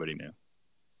if anybody knew.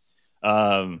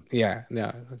 Um, Yeah,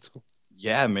 no, that's cool.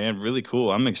 yeah, man, really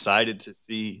cool. I'm excited to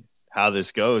see how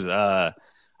this goes.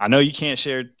 I know you can't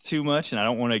share too much, and I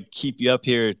don't want to keep you up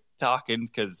here talking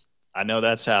because I know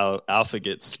that's how alpha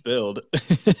gets spilled.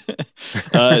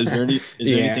 Is there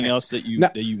anything Yeah. else that you No,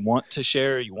 that you want to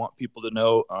share? You want people to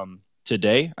know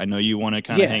today? I know you want to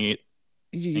kind of yeah. hang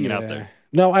it out there. Yeah.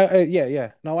 No,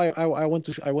 yeah. No, I want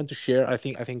to, I want to share. I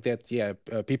think that, yeah,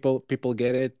 people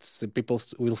get it. So people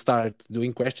will start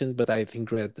doing questions, but I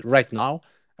think right now,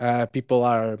 people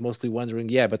are mostly wondering,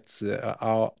 yeah, but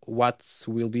what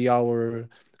will be our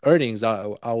earnings?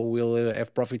 How will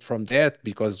have profit from that?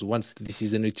 Because once this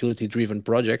is an utility-driven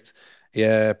project,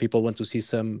 yeah, people want to see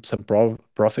some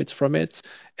profits from it.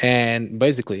 And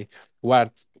basically,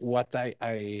 what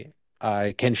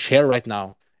I can share right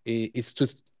now is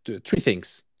three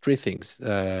things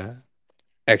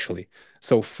actually.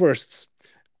 So first,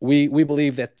 we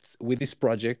believe that with this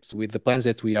project, with the plans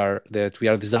that we are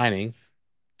designing,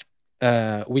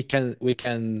 we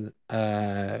can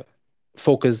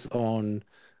focus on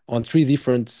three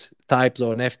different types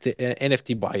of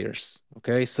NFT buyers.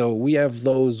 Okay, so we have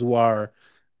those who are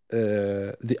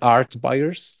the art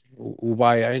buyers who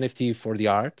buy NFT for the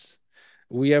art.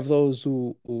 We have those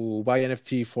who buy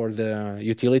NFT for the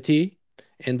utility,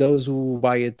 and those who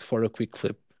buy it for a quick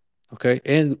flip. Okay.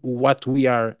 And what we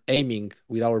are aiming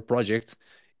with our project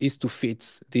is to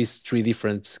fit these three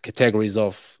different categories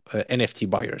of NFT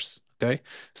buyers. Okay.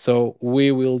 So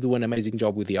we will do an amazing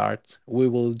job with the art. We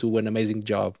will do an amazing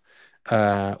job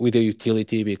with the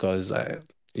utility because,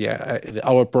 yeah,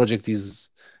 our project is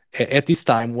at this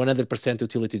time 100%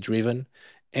 utility driven.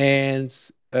 And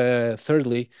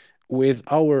thirdly, with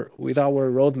our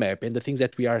roadmap and the things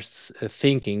that we are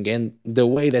thinking and the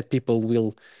way that people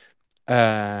will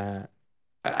uh,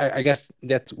 I guess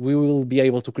that we will be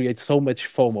able to create so much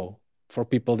FOMO for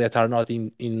people that are not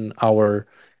in our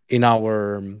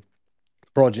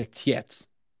project yet.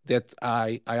 That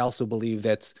I also believe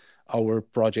that our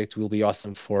project will be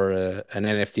awesome for an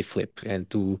NFT flip and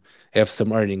to have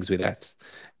some earnings with that.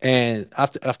 And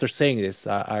after saying this,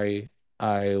 I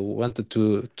wanted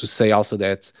to say also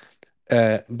that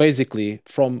basically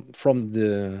from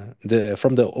the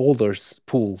holders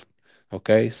pool.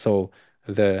 Okay, so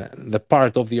the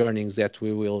part of the earnings that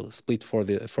we will split for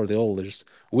the holders,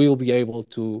 we will be able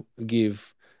to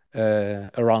give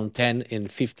around 10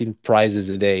 and 15 prizes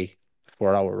a day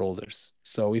for our holders.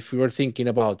 So um, if you're thinking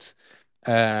about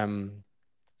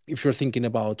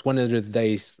 100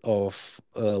 days of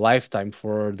lifetime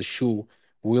for the shoe,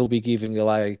 we'll be giving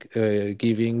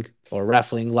or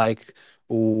raffling like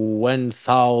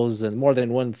 1,000, more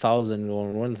than 1,000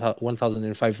 or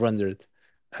 1,500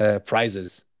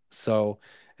 prizes. So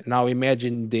now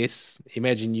imagine this,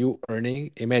 imagine you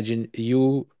earning, imagine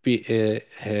you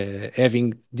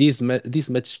having this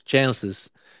much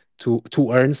chances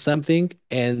to earn something,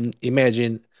 and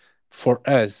imagine for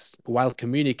us while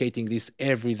communicating this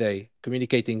every day,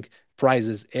 communicating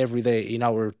prizes every day in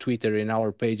our Twitter, in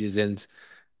our pages, and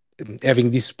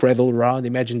having this spread all around.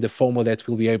 Imagine the FOMO that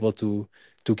we'll be able to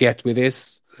get with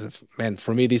this. Man,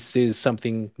 for me, this is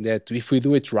something that if we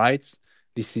do it right,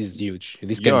 this is huge.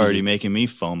 This You're can be already huge. making me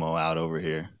FOMO out over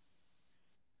here.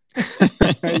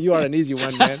 You are an easy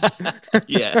one, man.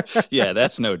 Yeah, yeah,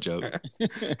 that's no joke.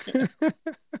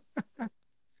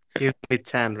 Give me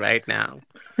 10 right now.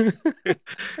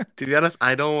 To be honest,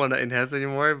 I don't want to enhance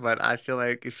anymore, but I feel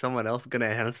like if someone else gonna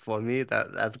enhance for me,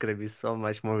 that's gonna be so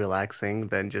much more relaxing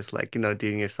than just like,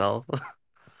 doing yourself.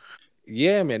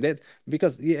 Yeah, man. That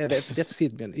because yeah, that's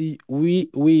it, man. We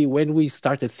when we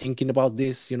started thinking about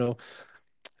this,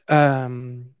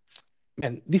 um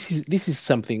and this is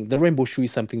something, the rainbow shoe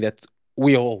is something that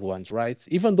we all want, right?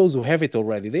 Even those who have it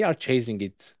already, they are chasing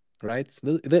it, right?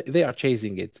 They are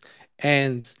chasing it.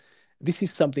 And this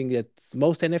is something that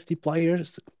most NFT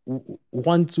players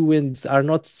want to and are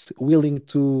not willing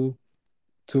to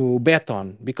bet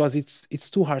on because it's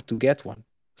too hard to get one.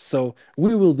 So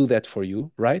we will do that for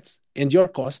you, right? And your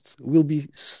costs will be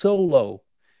so low,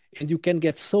 and you can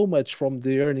get so much from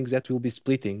the earnings that we'll be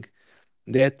splitting,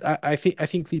 that I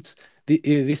think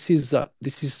this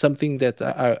is something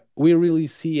that we really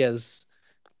see as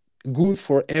good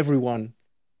for everyone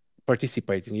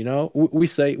participating. We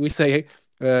say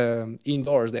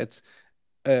indoors that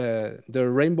the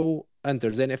Rainbow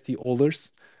Hunters NFT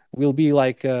holders will be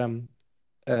like the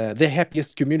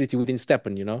happiest community within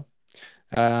Steppen.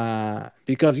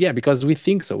 Because we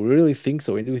think so, we really think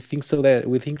so, and we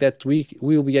think that we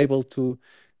will be able to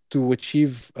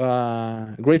achieve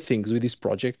great things with this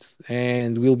project,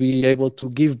 and we'll be able to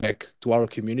give back to our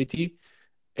community,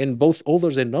 and both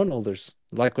holders and non-holders.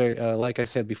 Like I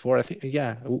said before, I think,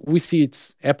 yeah, we see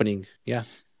it's happening. Yeah.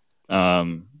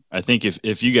 I think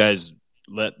if you guys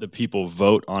let the people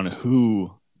vote on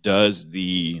who does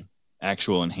the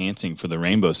actual enhancing for the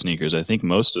rainbow sneakers, I think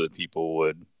most of the people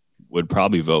would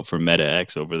probably vote for Meta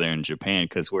X over there in Japan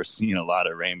because we're seeing a lot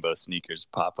of rainbow sneakers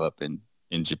pop up in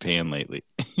Japan lately.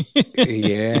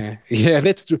 Yeah, yeah,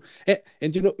 that's true.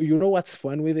 And you know what's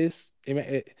fun with this?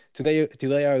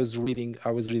 Today I was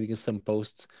reading some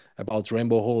posts about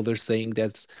rainbow holders saying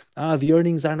that the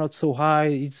earnings are not so high.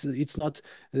 It's not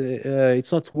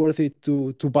worth it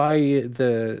to buy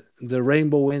the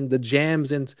rainbow and the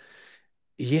gems. And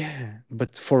yeah,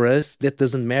 but for us that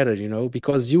doesn't matter,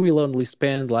 because you will only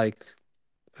spend like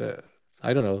uh,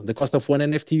 I don't know, the cost of one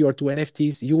NFT or two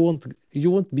NFTs. You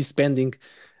won't be spending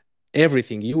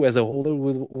everything. You as a holder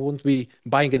won't be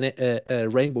buying a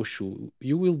rainbow shoe.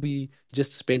 You will be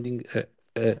just spending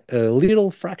a little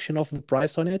fraction of the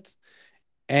price on it,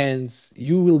 and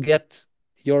you will get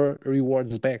your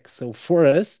rewards back. So for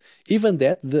us, even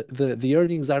that the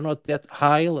earnings are not that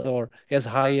high or as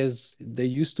high as they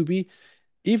used to be,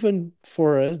 even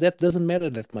for us, that doesn't matter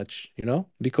that much,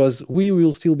 because we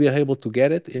will still be able to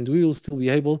get it and we will still be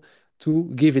able to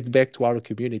give it back to our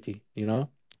community.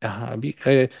 Uh, be,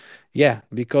 uh, yeah,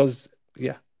 because,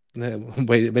 yeah,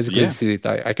 basically Yeah. this is it.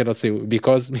 I cannot say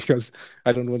because because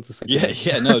I don't want to say too Yeah, much.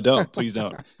 yeah, no, don't. Please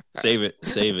don't. Save it.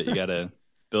 Save it. You got to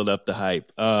build up the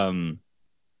hype.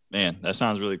 Man, that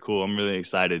sounds really cool. I'm really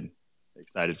excited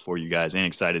for you guys and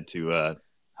excited to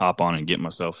hop on and get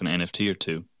myself an NFT or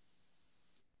two.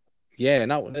 Yeah,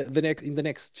 now the next in the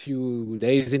next few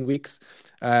days and weeks,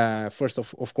 first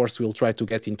of course we'll try to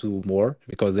get into more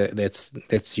because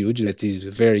that's huge. That is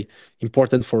very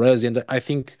important for us, and I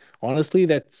think honestly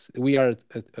that we are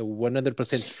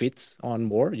 100% fit on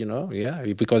more. Yeah,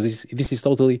 because this is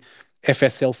totally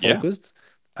FSL Yeah. focused,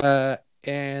 uh,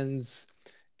 and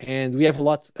and we have a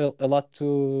lot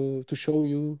to show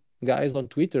you guys on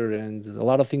Twitter, and a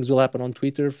lot of things will happen on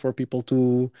Twitter for people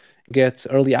to get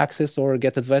early access or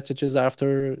get advantages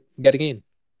after getting in.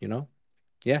 You know,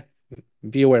 yeah,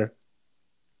 be aware.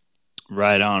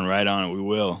 Right on, right on. We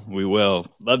will. We will.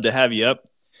 Love to have you up.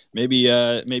 Maybe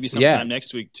Yeah, sometime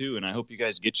next week too. And I hope you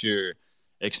guys get your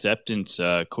acceptance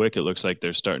quick. It looks like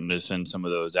they're starting to send some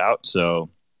of those out. So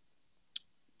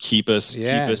keep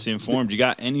yeah. us informed. You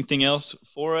got anything else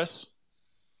for us?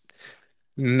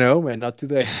 No, man, not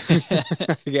today.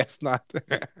 I guess not.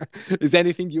 Is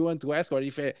anything you want to ask, or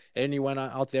if anyone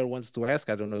out there wants to ask?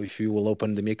 I don't know if you will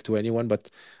open the mic to anyone, but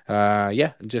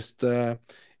yeah, just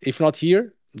if not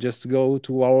here, just go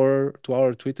to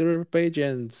our Twitter page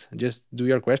and just do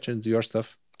your questions, do your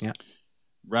stuff. Yeah,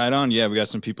 Right on. Yeah, we got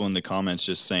some people in the comments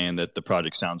just saying that the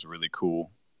project sounds really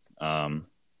cool. Um,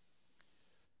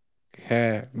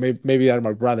 yeah. Maybe they're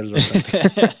my brothers or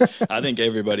something. I think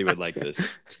everybody would like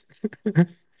this.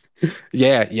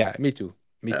 Yeah, yeah. Me too.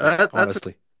 That's a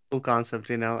Honestly. cool concept,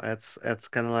 It's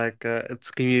kind of like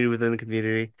it's community within a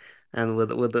community, and with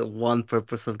the one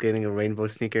purpose of getting a rainbow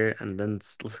sneaker and then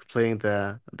splitting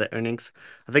the earnings.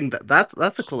 I think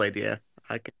that's a cool idea.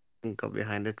 I can go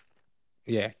behind it.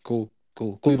 Yeah, cool,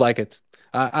 cool, cool. Like it.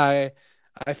 I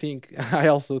I think I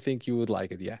also think you would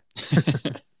like it. Yeah.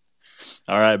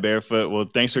 All right, Barefoot. Well,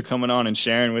 thanks for coming on and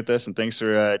sharing with us, and thanks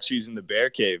for choosing the Bear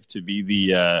Cave to be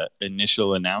the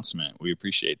initial announcement. We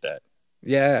appreciate that.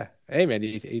 Yeah. Hey man,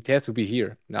 it has to be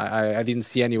here. I didn't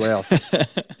see anywhere else.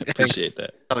 Appreciate Thanks.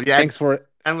 that. Oh yeah, Thanks for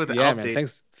and with the yeah, man. update,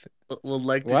 Thanks. we'll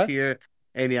like to What? hear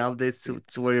any updates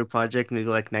to where your project maybe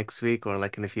like next week or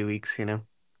like in a few weeks.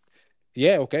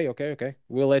 Yeah, okay, okay, okay.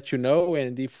 We'll let you know,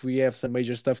 and if we have some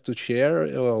major stuff to share,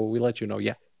 we'll let you know.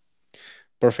 Yeah.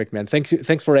 Perfect, man. Thanks.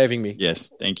 Thanks for having me.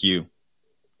 Yes, thank you.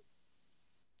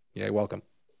 Yeah, welcome.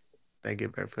 Thank you,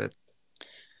 Barefoot.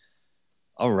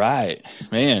 All right,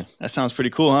 man. That sounds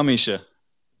pretty cool, huh, Misha?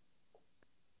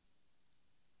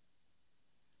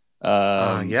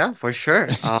 Um, Yeah, for sure.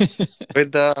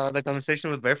 With the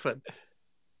conversation with Barefoot.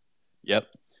 yep.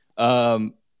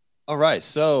 Um, all right.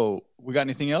 So, we got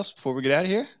anything else before we get out of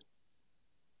here?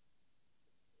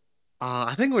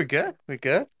 I think we're good. We're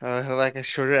good. Have like a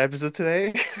shorter episode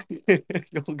today.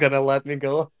 You're gonna let me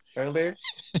go earlier.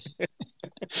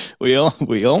 We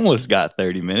almost got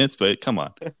 30 minutes, but come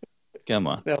on, come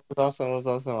on. That was awesome. It was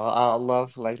awesome. I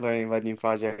love like learning about new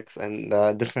projects and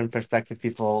different perspective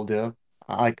people do.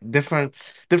 Like different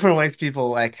ways people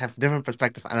like have different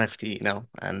perspective on NFT,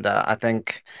 And I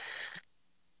think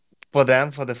for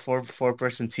them, for the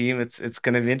four-person team, it's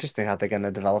gonna be interesting how they're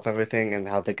gonna develop everything and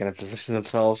how they're gonna position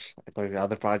themselves according to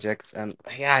other projects. And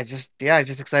it's just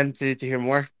excited to hear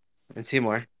more and see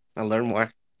more and learn more.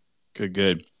 Good,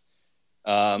 good.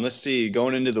 Let's see.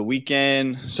 Going into the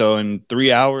weekend, so in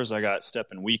 3 hours, I got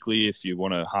Stepping Weekly. If you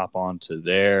want to hop on to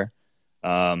there,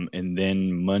 and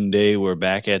then Monday we're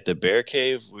back at the Bear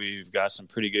Cave. We've got some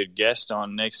pretty good guests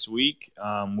on next week.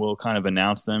 We'll kind of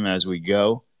announce them as we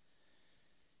go,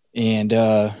 and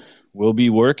we'll be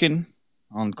working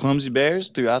on Clumsy Bears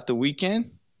throughout the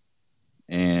weekend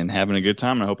and having a good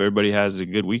time. And I hope everybody has a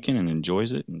good weekend and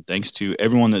enjoys it. And thanks to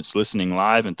everyone that's listening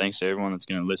live, and thanks to everyone that's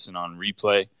going to listen on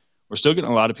replay. We're still getting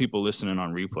a lot of people listening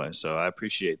on replay, so I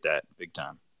appreciate that big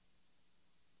time.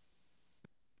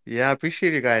 Yeah, I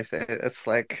appreciate you guys. It's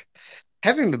like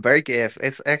having the Bear Cave.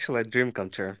 It's actually a dream come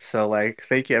true. So like,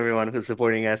 thank you everyone who's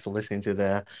supporting us and listening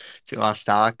to us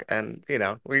talk. And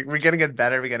we're gonna get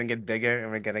better. We're gonna get bigger, and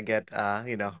we're gonna get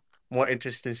more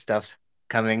interesting stuff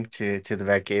coming to the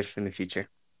Bear Cave in the future.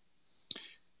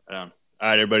 All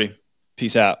right, everybody.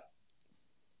 Peace out.